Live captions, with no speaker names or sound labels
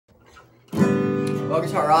Well,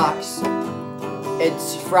 Guitar Rocks.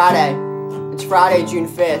 It's Friday. It's Friday, June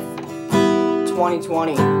 5th,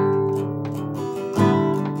 2020.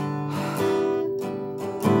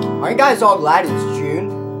 Aren't you guys all glad it's June?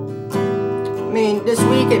 I mean, this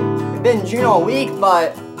week it's been June all week,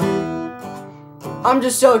 but I'm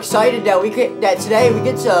just so excited that today we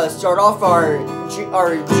get to start off our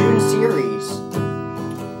June series.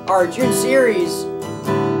 Our June series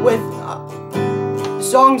with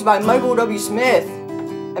songs by Michael W.Smith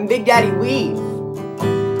and Big Daddy Weave.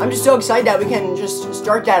 I'm just so excited that we can just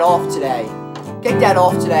start that off today. Kick that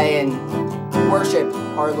off today and worship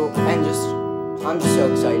our Lord. And I'm just so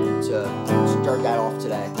excited to start that off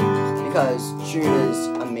today because June is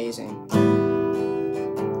amazing.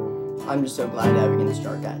 I'm just so glad that we can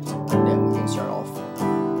start that we can start off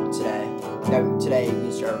today. Today we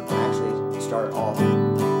can start off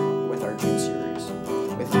with our June series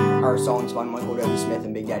with our songs by Michael W.Smith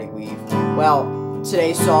and Big Daddy Weave. Well,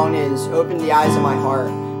 today's song is "Open the Eyes of My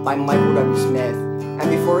Heart" by Michael W.Smith. And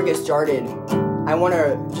before we get started, I want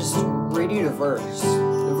to just read you the verse.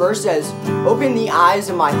 The verse says, "Open the eyes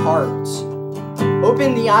of my heart.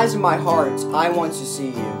 Open the eyes of my heart. I want to see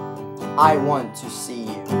you. I want to see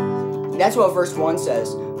you." And that's what verse 1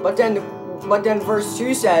 says. But then verse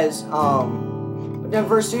 2 says,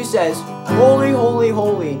 "Holy, holy,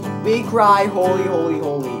 holy. We cry, holy, holy,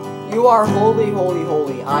 holy. You are holy, holy,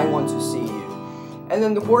 holy. I want to see you." And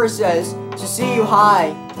then the chorus says, "To see you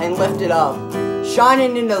high and lifted up,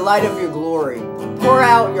 shining in the light of your glory. Pour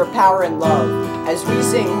out your power and love as we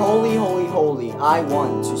sing, holy, holy, holy. I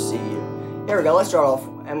want to see you." Here we go. Let's start off,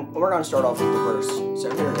 and we're going to start off with the verse. So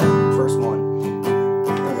here we go. Verse 1.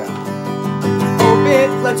 Here we go.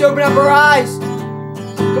 Let's open up our eyes.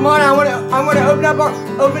 Come on, I want to open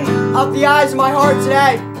up the eyes of my heart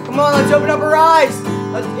today. Come on, let's open up our eyes.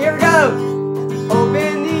 Here we go.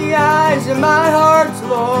 Open the eyes of my heart,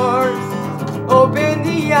 Lord. Open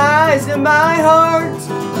the eyes of my heart.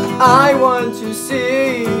 I want to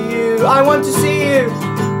see you. I want to see you.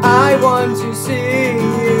 I want to see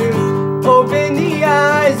you. Open the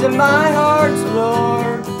eyes of my heart,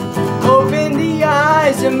 Lord. Open the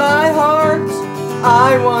eyes of my heart.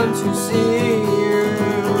 I want to see you.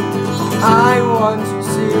 I want to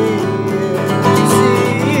see you. To see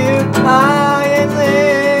you high and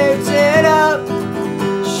lifted up,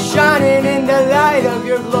 shining in the light of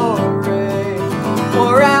your glory.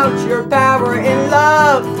 Pour out your power and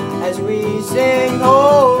love as we sing,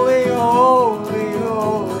 holy, holy,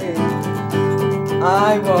 holy.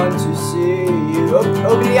 I want to see you.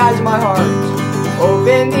 Open the eyes of my heart.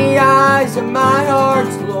 Open the eyes of my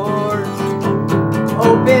heart, Lord.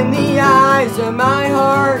 Open the eyes of my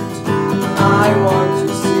heart. I want to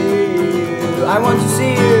see you. I want to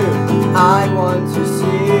see you. I want to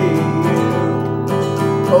see you.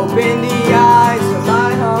 Open the eyes of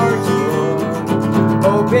my heart, Lord.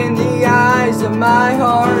 Open the eyes of my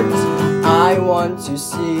heart. I want to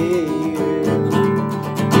see you.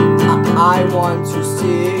 I want to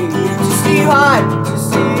see you. To see you high. To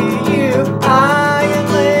see you high and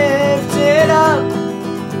lifted up,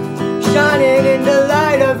 shining in the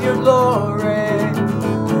light of your glory.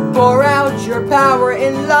 Pour out your power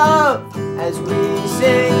and love as we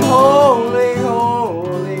sing, holy,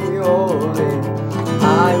 holy, holy.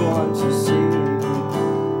 I want to see you.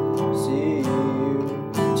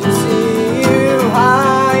 To see you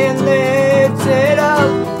high and lifted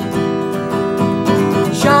up,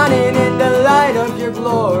 shining in the light of your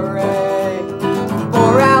glory.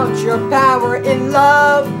 Pour out your power and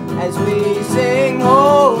love as we sing,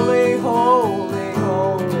 holy, holy,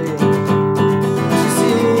 holy. To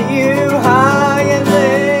see you high and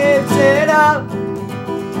lifted up,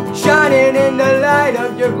 shining in the light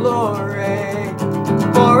of your glory.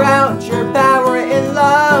 Pour out your power and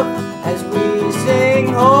love as we sing,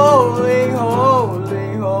 holy,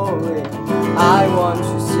 holy, holy. I want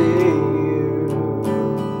to see you.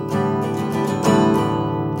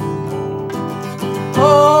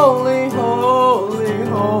 Holy, holy,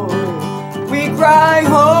 holy. We cry,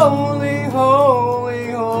 holy, holy,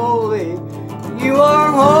 holy. You are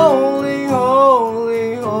holy,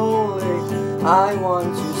 holy, holy. I want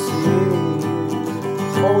to see you.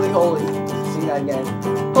 Holy, holy. Sing that again.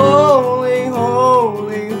 Holy,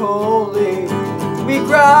 holy, holy. We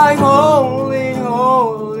cry, holy,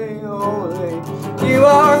 holy, holy. You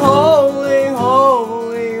are holy,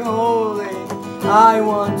 holy, holy. I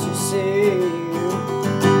want to see you.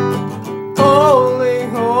 Holy,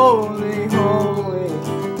 holy, holy.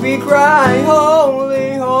 We cry, holy,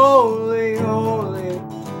 holy, holy.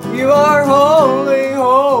 You are holy,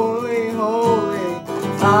 holy, holy.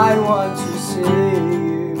 I want to see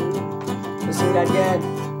you. Let's sing that again.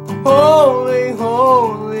 Holy,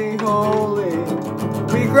 holy, holy.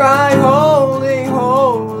 We cry, holy,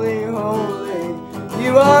 holy, holy.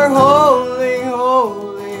 You are holy,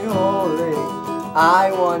 holy, holy.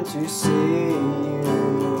 I want to see you.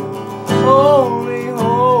 Holy,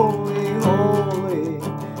 holy, holy.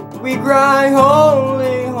 We cry,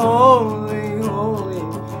 holy, holy,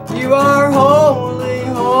 holy. You are holy,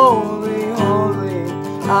 holy, holy.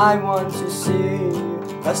 I want to see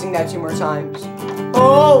you. Let's sing that 2 more times.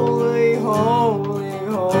 Holy, holy,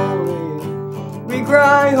 holy. We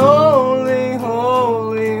cry, holy,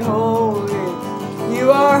 holy, holy.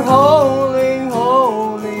 You are holy,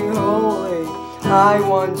 holy, holy. I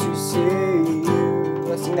want to see you.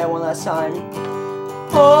 Let's sing that one last time.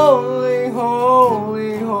 Holy,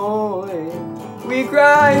 holy, holy. We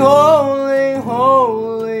cry, holy,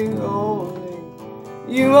 holy, holy.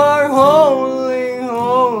 You are holy,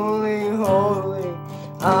 holy, holy.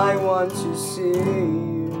 I want to see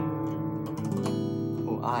you.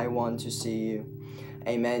 Oh, I want to see you.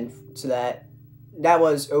 Amen to that. That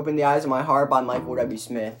was Open the Eyes of My Heart by Michael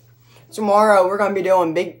W.Smith. Tomorrow we're going to be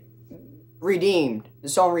doing Redeemed. The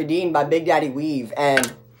song Redeemed by Big Daddy Weave.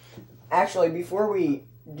 And actually,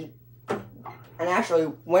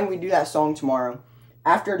 when we do that song tomorrow,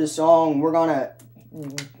 after the song, we're gonna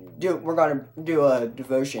do a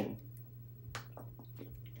devotion.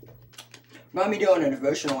 We're gonna be doing a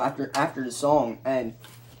devotional after the song, and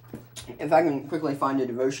if I can quickly find a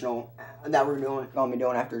devotional that we're gonna be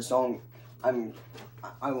doing after the song, I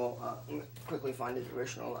will quickly find a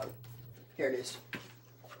devotional. Here it is.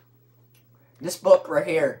 This book right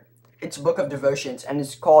here. It's a book of devotions, and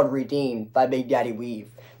it's called Redeemed by Big Daddy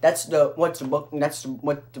Weave. That's what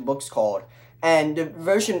the book's called. And the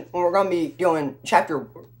devotion, we're gonna be doing chapter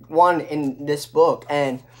 1 in this book,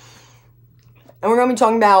 and we're gonna be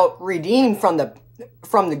talking about redeemed from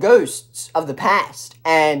the ghosts of the past,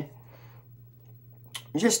 and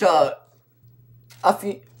just a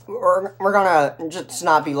few. We're gonna just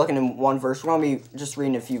not be looking in one verse. We're gonna be just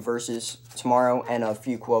reading a few verses tomorrow and a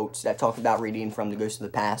few quotes that talk about redeemed from the ghosts of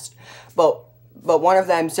the past. But one of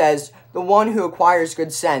them says, "The one who acquires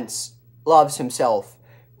good sense loves himself.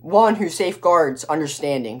 One who safeguards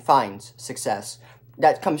understanding finds success."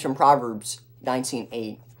 That comes from Proverbs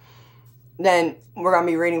 19:8. Then we're gonna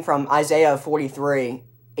be reading from Isaiah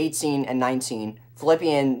 43:18 and 19,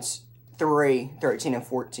 Philippians 3:13 and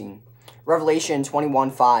 14. Revelation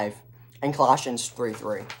 21:5, and Colossians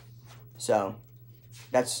 3:3. So,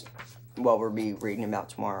 that's what we'll be reading about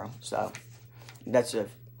tomorrow. So, that's a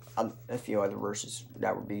few other verses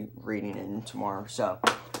that we'll be reading in tomorrow. So,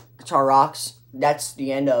 Guitar Rocks, that's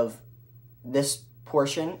the end of this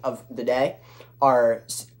portion of the day. Our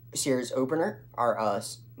series opener, our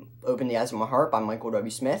Open the Eyes of My Heart by Michael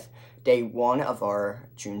W. Smith, day 1 of our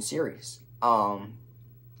June series.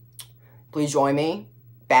 Please join me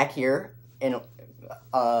back here in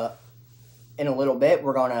a little bit.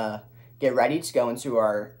 We're gonna get ready to go into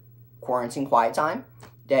our quarantine quiet time,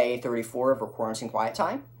 day 34 of our quarantine quiet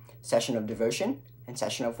time, session of devotion and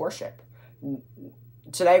session of worship.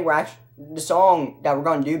 Today the song that we're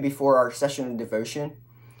gonna do before our session of devotion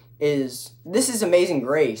is "This Is Amazing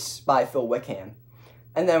Grace" by Phil Wickham,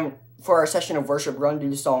 and then for our session of worship we're gonna do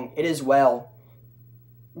the song "It Is Well,"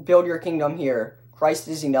 "Build Your Kingdom Here," "Christ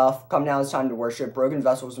is Enough," "Come Now It's Time to Worship," "Broken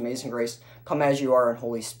Vessels," "Amazing Grace," "Come As You Are," and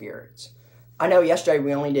 "Holy Spirit." I know yesterday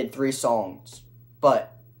we only did 3 songs,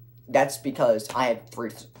 but that's because I had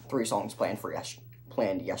three songs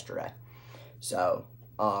planned yesterday. So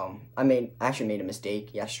I actually made a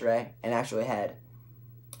mistake yesterday, and actually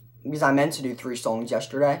because I meant to do 3 songs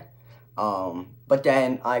yesterday, but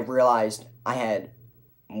then I realized I had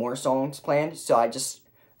more songs planned, so I just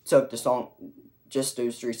took just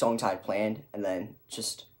those 3 songs I had planned, and then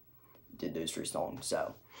just did those 3 songs.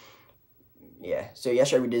 So yeah, so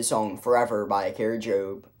yesterday we did the song "Forever" by Carrie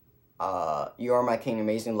Job, "You Are My King,"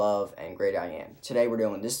 "Amazing Love," and "Great I Am." Today we're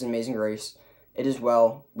doing "This Is Amazing Grace," "It Is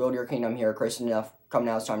Well," "Build Your Kingdom Here," "Christ is Enough," "Come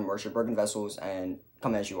Now It's Time to Worship," "Broken Vessels," and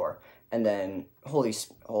 "Come As You Are." And then Holy is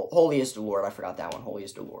the Lord. I forgot that one. Holy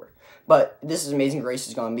is the Lord. But "This Is Amazing Grace"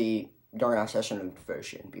 is going to be during our session of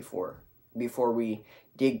devotion before we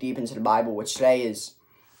dig deep into the Bible, which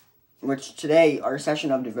today our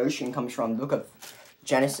session of devotion comes from the book of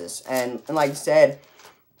Genesis. And like I said,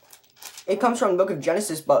 it comes from the book of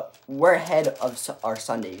Genesis, but we're ahead of our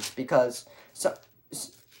Sundays because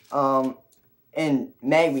in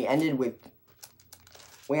May we ended with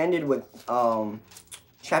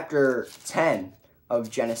chapter 10 of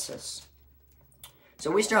Genesis.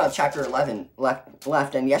 So we still have chapter 11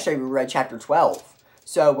 left, and yesterday we read chapter 12.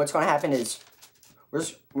 So what's going to happen is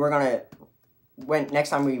we're going to next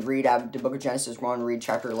time we read out of the book of Genesis, we're going to read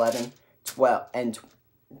chapter 11, 12, and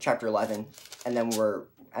chapter 11, and then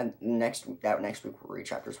next week we'll read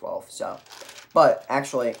chapter 12. So, but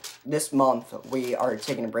actually, this month we are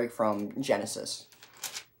taking a break from Genesis.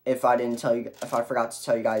 If I forgot to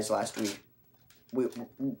tell you guys last week,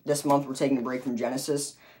 this month we're taking a break from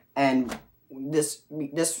Genesis, and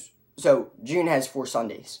so June has 4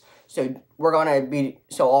 Sundays. So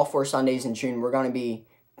all 4 Sundays in June I'm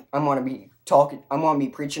gonna be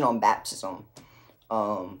preaching on baptism.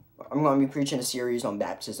 I'm gonna be preaching a series on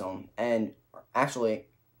baptism, and actually,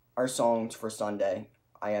 our songs for Sunday,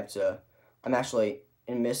 I'm actually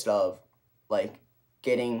in the midst of like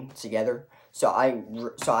getting together. So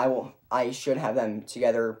I should have them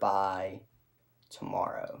together by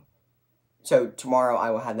tomorrow. So tomorrow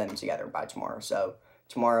I will have them together by tomorrow. So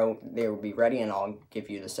tomorrow they will be ready, and I'll give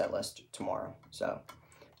you the set list tomorrow. So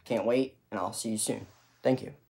can't wait, and I'll see you soon. Thank you.